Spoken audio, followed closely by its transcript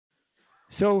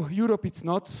So Europe, it's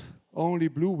not only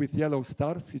blue with yellow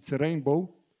stars, it's a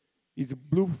rainbow. It's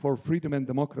blue for freedom and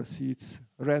democracy, it's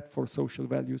red for social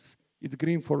values, it's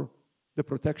green for the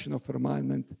protection of the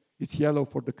environment, it's yellow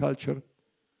for the culture.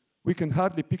 We can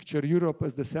hardly picture Europe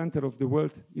as the center of the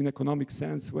world in economic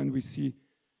sense when we see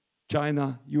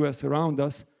China, US around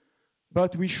us,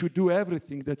 but we should do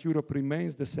everything that Europe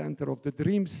remains the center of the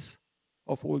dreams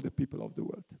of all the people of the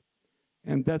world.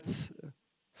 And that's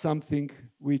something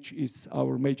which is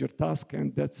our major task,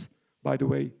 and that's, by the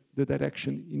way, the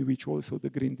direction in which also the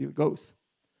Green Deal goes.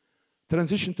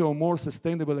 Transition to a more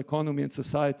sustainable economy and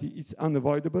society is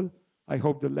unavoidable. I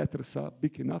hope the letters are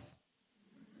big enough,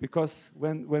 because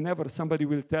whenever somebody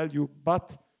will tell you,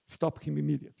 but, stop him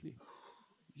immediately.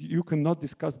 You cannot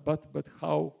discuss but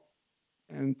how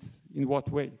and in what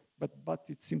way, but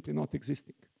it's simply not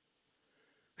existing.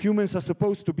 Humans are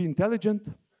supposed to be intelligent.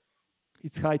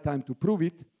 It's high time to prove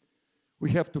it.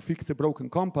 We have to fix the broken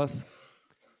compass.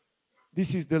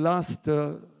 This is the last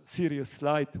serious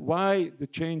slide. Why the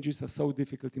changes are so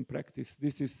difficult in practice.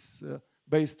 This is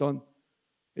based on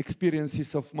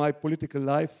experiences of my political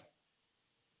life.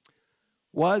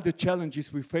 While the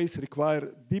challenges we face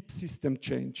require deep system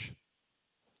change,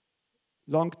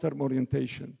 long-term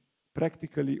orientation,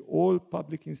 practically all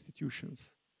public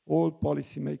institutions, all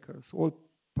policymakers, all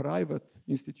private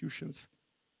institutions,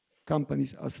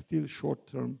 companies are still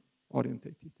short-term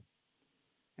orientated.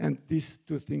 And these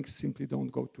two things simply don't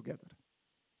go together.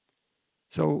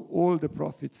 So all the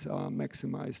profits are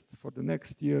maximized for the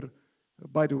next year.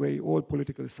 By the way, all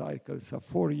political cycles are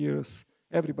 4 years.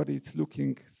 Everybody is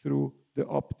looking through the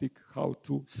optic how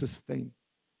to sustain,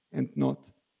 and not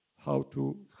how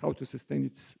to sustain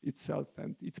itself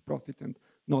and its profit, and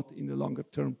not in the longer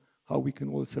term how we can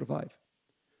all survive.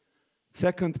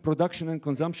 Second, production and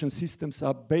consumption systems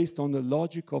are based on the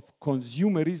logic of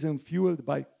consumerism fueled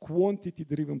by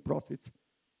quantity-driven profits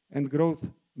and growth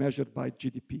measured by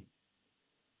GDP.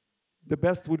 The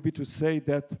best would be to say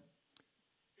that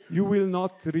you will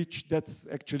not reach, that's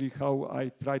actually how I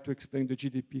try to explain the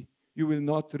GDP, you will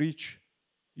not reach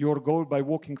your goal by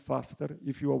walking faster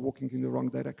if you are walking in the wrong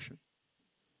direction.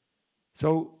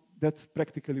 So that's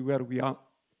practically where we are.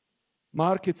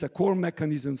 Markets are core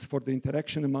mechanisms for the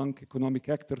interaction among economic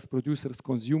actors, producers,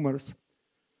 consumers.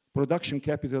 Production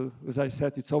capital, as I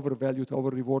said, it's overvalued,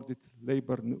 over-rewarded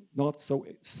labor, not so.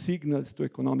 Signals to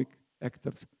economic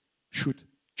actors should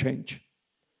change.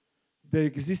 The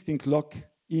existing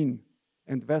lock-in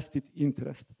and vested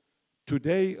interest.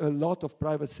 Today, a lot of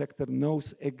private sector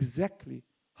knows exactly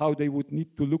how they would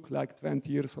need to look like 20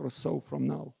 years or so from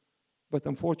now. But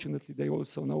unfortunately, they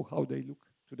also know how they look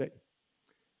today.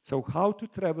 So how to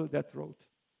travel that road,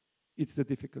 it's the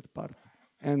difficult part,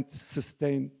 and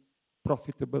sustain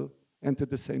profitable and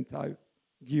at the same time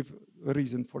give a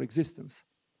reason for existence.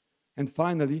 And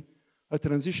finally, a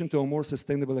transition to a more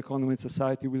sustainable economy and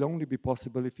society will only be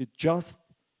possible if it's just,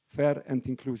 fair, and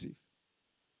inclusive.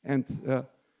 And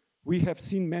we have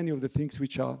seen many of the things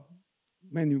which are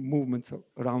many movements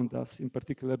around us, in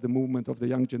particular the movement of the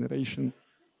young generation.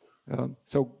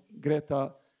 So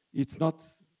Greta, it's not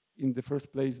in the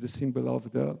first place the symbol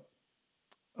of the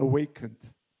awakened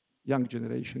young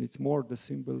generation. It's more the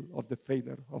symbol of the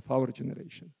failure of our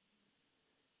generation.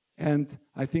 And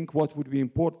I think what would be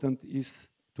important is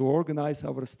to organize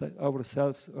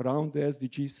ourselves around the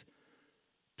SDGs,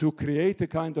 to create a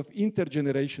kind of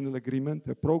intergenerational agreement,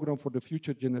 a program for the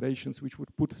future generations which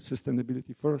would put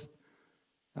sustainability first.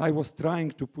 I was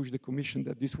trying to push the Commission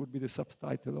that this would be the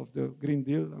subtitle of the Green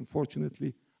Deal.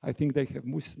 Unfortunately, I think they have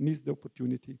missed the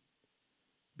opportunity,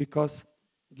 because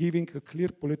giving a clear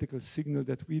political signal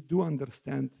that we do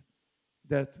understand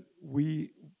that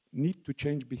we need to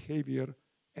change behavior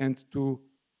and to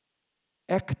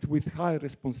act with high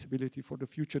responsibility for the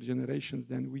future generations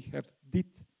than we have did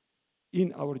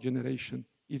in our generation,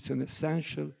 it's an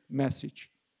essential message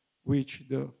which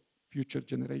the future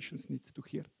generations need to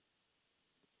hear.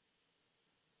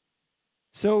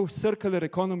 So circular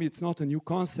economy, it's not a new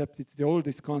concept, it's the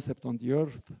oldest concept on the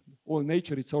earth. All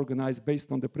nature is organized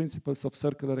based on the principles of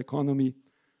circular economy.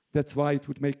 That's why it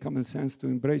would make common sense to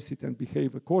embrace it and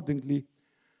behave accordingly.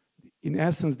 In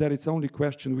essence, there is only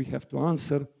question we have to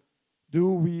answer.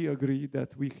 Do we agree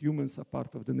that we humans are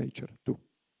part of the nature too?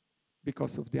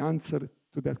 Because of the answer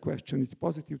to that question, it's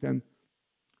positive, then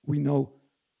we know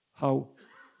how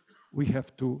we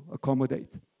have to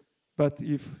accommodate. But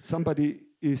if somebody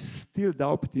is still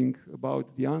doubting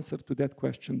about the answer to that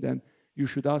question, then you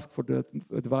should ask for the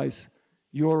advice.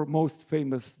 Your most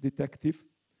famous detective,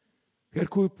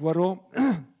 Hercule Poirot,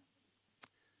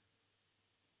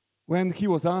 when he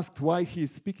was asked why he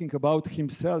is speaking about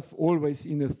himself always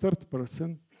in a third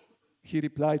person, he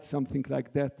replied something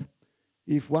like that: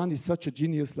 if one is such a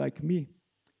genius like me,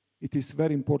 it is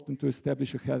very important to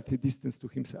establish a healthy distance to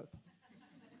himself.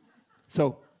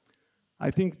 So I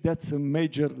think that's a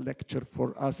major lecture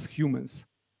for us humans.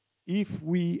 If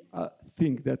we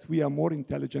think that we are more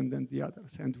intelligent than the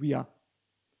others, and we are,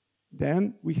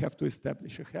 then we have to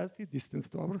establish a healthy distance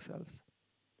to ourselves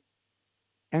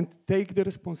and take the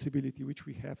responsibility which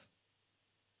we have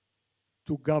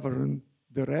to govern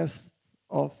the rest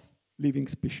of living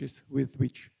species with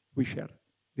which we share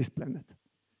this planet.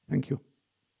 Thank you.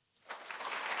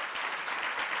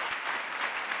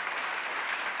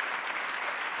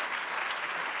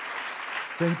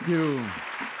 Thank you.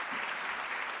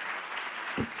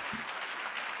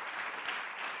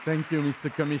 Thank you, Mr.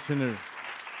 Commissioner.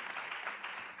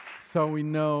 So we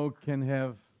now can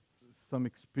have some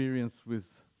experience with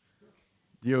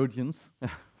the audience,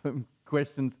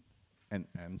 questions and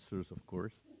answers, of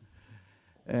course.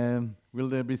 Will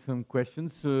there be some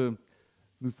questions?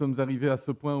 Nous sommes arrivés à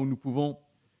ce point où nous pouvons,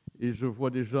 et je vois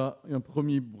déjà un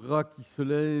premier bras qui se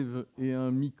lève et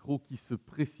un micro qui se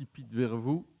précipite vers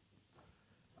vous.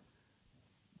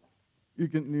 U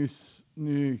kunt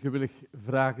nu gewillig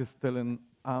vragen stellen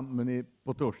aan meneer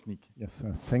Potocnik. Yes,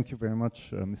 thank you very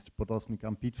much, Mr. Potocnik.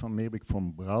 I'm Piet van Meerbeke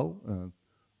from Breidt,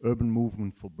 Urban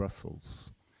Movement for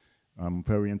Brussels. I'm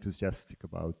very enthusiastic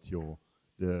about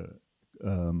the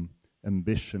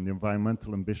ambition, the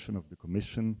environmental ambition of the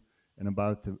Commission, and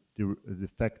about the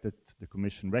fact that the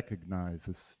Commission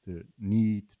recognizes the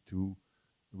need to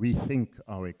rethink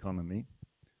our economy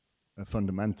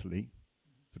fundamentally.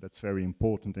 So that's very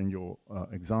important, and your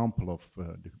example of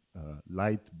the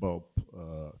light bulb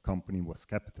company was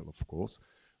capital, of course.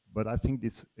 But I think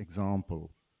this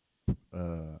example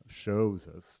shows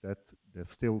us that there's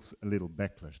still a little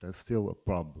backlash, there's still a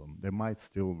problem. They might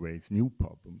still raise new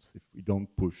problems if we don't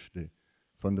push the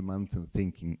fundamental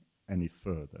thinking any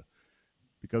further.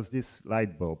 Because this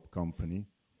light bulb company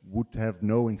would have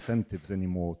no incentives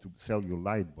anymore to sell you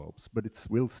light bulbs, but it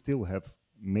will still have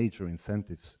major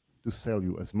incentives to sell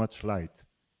you as much light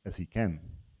as he can,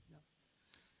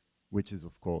 which is,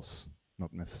 of course,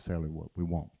 not necessarily what we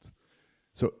want.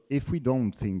 So if we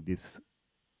don't think this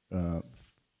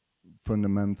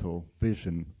fundamental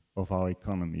vision of our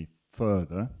economy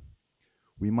further,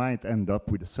 we might end up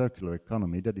with a circular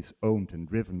economy that is owned and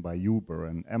driven by Uber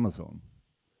and Amazon,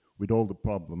 with all the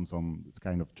problems on this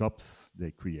kind of jobs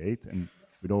they create, and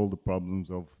with all the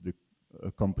problems of the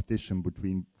competition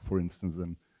between, for instance,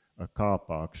 a car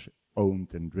park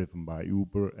owned and driven by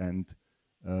Uber and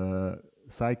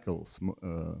cycles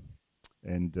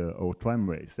or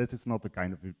tramways. That is not the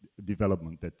kind of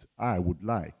development that I would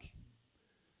like.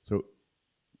 So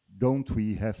don't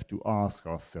we have to ask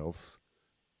ourselves,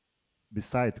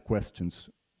 beside the questions,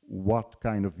 what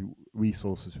kind of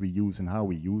resources we use and how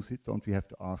we use it, don't we have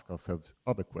to ask ourselves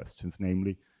other questions,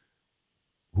 namely,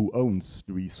 who owns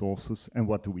the resources and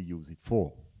what do we use it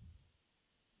for?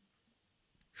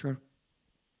 Sure.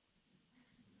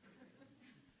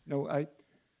 No,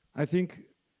 I think,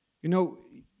 you know,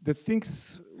 the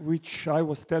things which I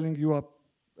was telling you are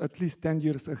at least 10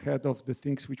 years ahead of the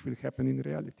things which will happen in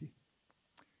reality.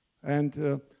 And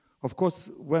of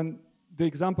course, when the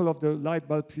example of the light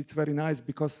bulbs, it's very nice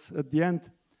because at the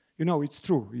end, you know, it's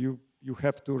true. You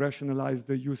have to rationalize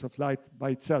the use of light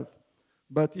by itself.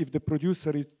 But if the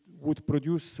producer would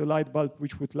produce a light bulb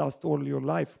which would last all your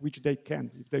life, which they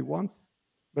can if they want,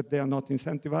 but they are not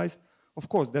incentivized, of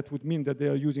course, that would mean that they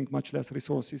are using much less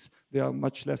resources, they are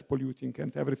much less polluting,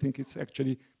 and everything is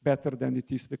actually better than it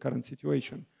is the current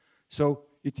situation. So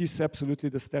it is absolutely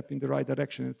the step in the right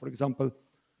direction. And for example,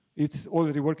 it's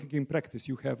already working in practice.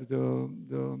 You have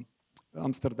the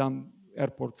Amsterdam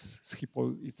airports,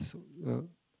 Schiphol, it's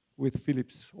with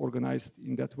Philips organized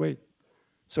in that way.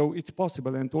 So it's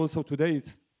possible, and also today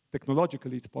it's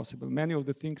technologically it's possible. Many of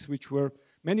the things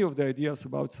many of the ideas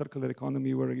about circular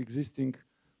economy were existing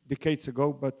decades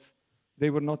ago, but they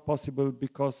were not possible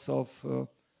because of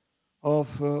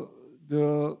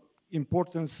the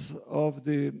importance of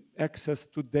the access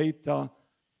to data,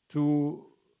 to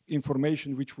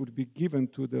information which would be given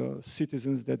to the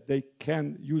citizens that they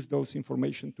can use those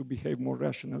information to behave more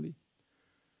rationally.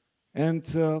 And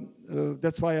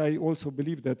that's why I also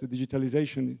believe that the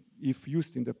digitalization, if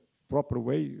used in the proper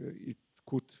way, it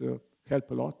could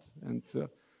help a lot, and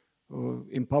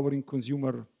empowering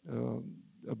consumer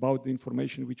about the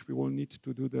information which we all need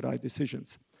to do the right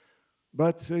decisions.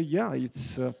 But yeah,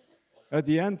 it's at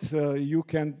the end you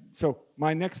can, so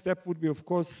my next step would be, of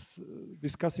course,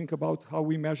 discussing about how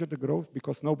we measure the growth,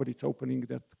 because nobody's opening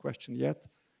that question yet.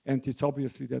 And it's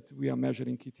obviously that we are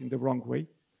measuring it in the wrong way,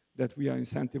 that we are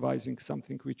incentivizing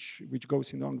something which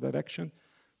goes in the wrong direction.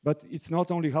 But it's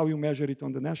not only how you measure it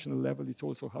on the national level, it's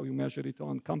also how you measure it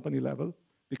on company level,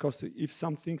 because if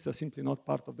some things are simply not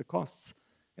part of the costs,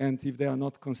 and if they are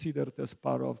not considered as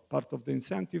part of the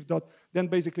incentive, then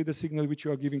basically the signal which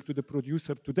you are giving to the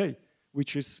producer today,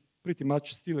 which is pretty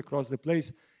much still across the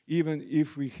place, even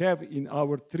if we have in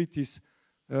our treaties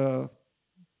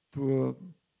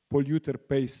polluter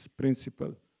pays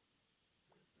principle.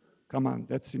 Come on,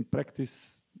 that's in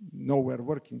practice nowhere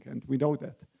working, and we know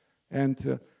that.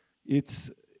 And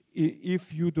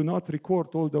if you do not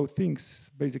record all those things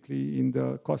basically in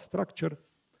the cost structure,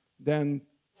 then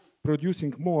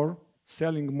producing more,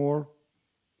 selling more,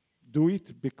 do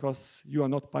it because you are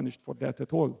not punished for that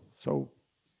at all. So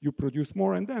you produce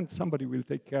more, and then somebody will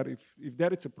take care. If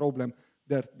there is a problem,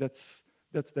 that's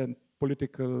then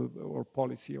political or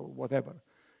policy or whatever.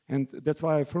 And that's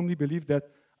why I firmly believe that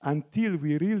until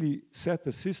we really set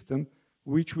a system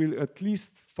which will at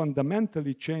least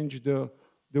fundamentally change the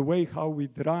way how we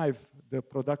drive the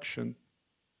production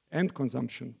and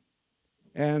consumption,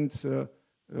 and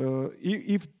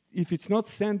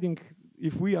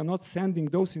if we are not sending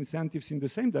those incentives in the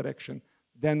same direction,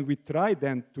 then we try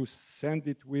then to send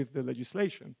it with the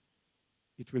legislation.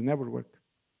 It will never work.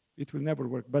 It will never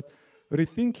work. But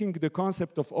rethinking the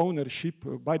concept of ownership,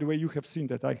 by the way, you have seen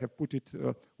that I have put it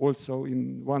also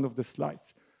in one of the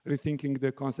slides, rethinking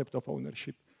the concept of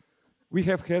ownership. We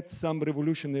have had some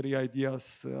revolutionary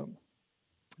ideas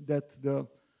that the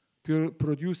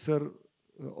producer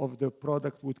of the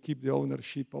product would keep the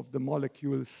ownership of the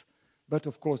molecules, but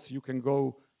of course you can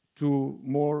go to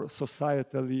more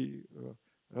societally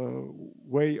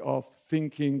way of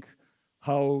thinking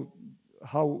how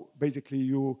basically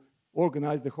you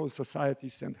organize the whole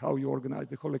societies and how you organize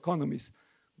the whole economies.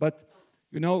 But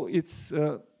you know, it's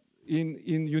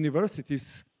in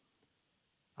universities,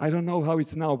 I don't know how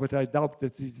it's now, but I doubt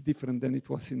that it's different than it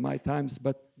was in my times,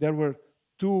 but there were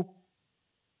two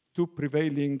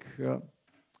prevailing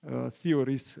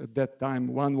theories at that time.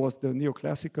 One was the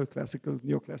neoclassical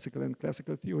and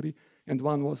classical theory, and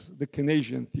one was the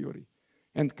Keynesian theory.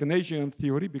 And Keynesian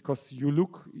theory, because you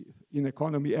look in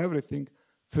economy, everything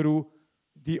through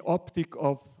the optic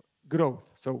of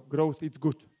growth. So growth is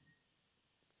good,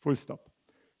 full stop.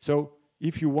 So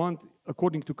if you want,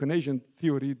 according to Keynesian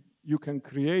theory, you can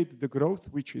create the growth,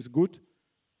 which is good,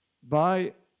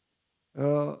 by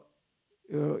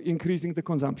increasing the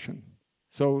consumption.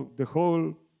 So the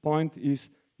whole point is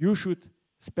you should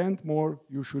spend more,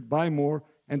 you should buy more,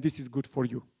 and this is good for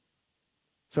you.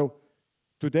 So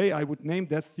today I would name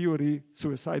that theory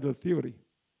suicidal theory.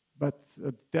 But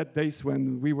at that days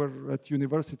when we were at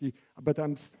university, but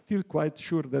I'm still quite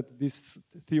sure that this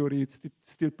theory is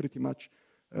still pretty much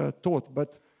taught.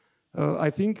 But I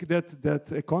think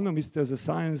that economists as a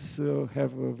science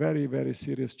have a very, very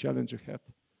serious challenge ahead,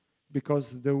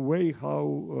 because the way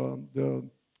how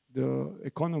the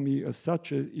economy as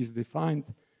such is defined,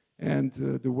 and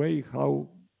the way how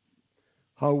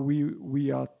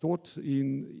we are taught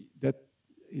in that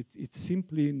it's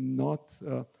simply not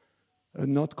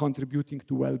contributing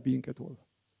to well-being at all.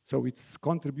 So it's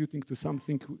contributing to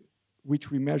something which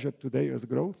we measure today as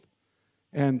growth.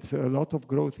 And a lot of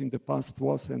growth in the past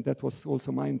was, and that was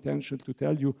also my intention to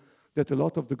tell you, that a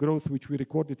lot of the growth which we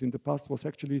recorded in the past was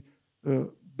actually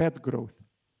bad growth.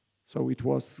 So it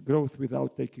was growth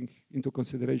without taking into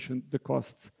consideration the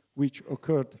costs which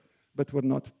occurred, but were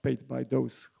not paid by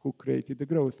those who created the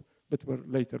growth, but were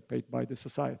later paid by the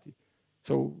society.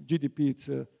 So GDP, it's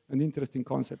an interesting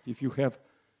concept if you have,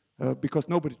 because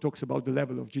nobody talks about the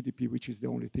level of GDP, which is the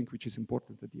only thing which is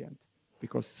important at the end.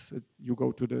 Because you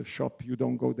go to the shop, you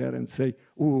don't go there and say,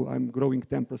 oh, I'm growing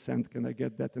 10%, can I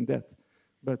get that and that?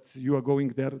 But you are going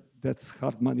there, that's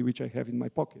hard money which I have in my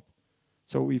pocket.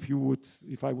 So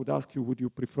if I would ask you, would you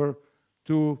prefer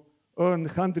to earn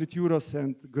 100 euros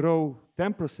and grow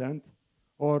 10%,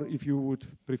 or if you would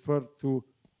prefer to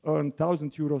earn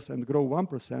 1,000 euros and grow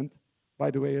 1%, by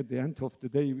the way, at the end of the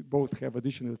day, we both have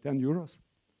additional 10 euros.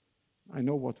 I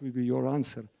know what will be your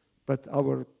answer, but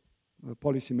our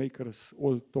policymakers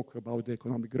all talk about the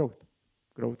economic growth.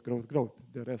 Growth, growth, growth.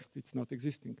 The rest, it's not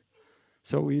existing.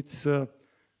 So it's,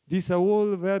 these are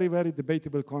all very, very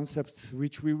debatable concepts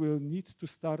which we will need to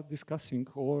start discussing,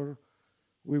 or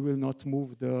we will not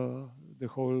move the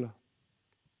whole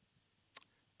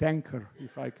tanker,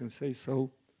 if I can say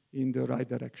so, in the right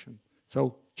direction.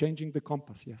 So changing the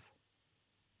compass, yes.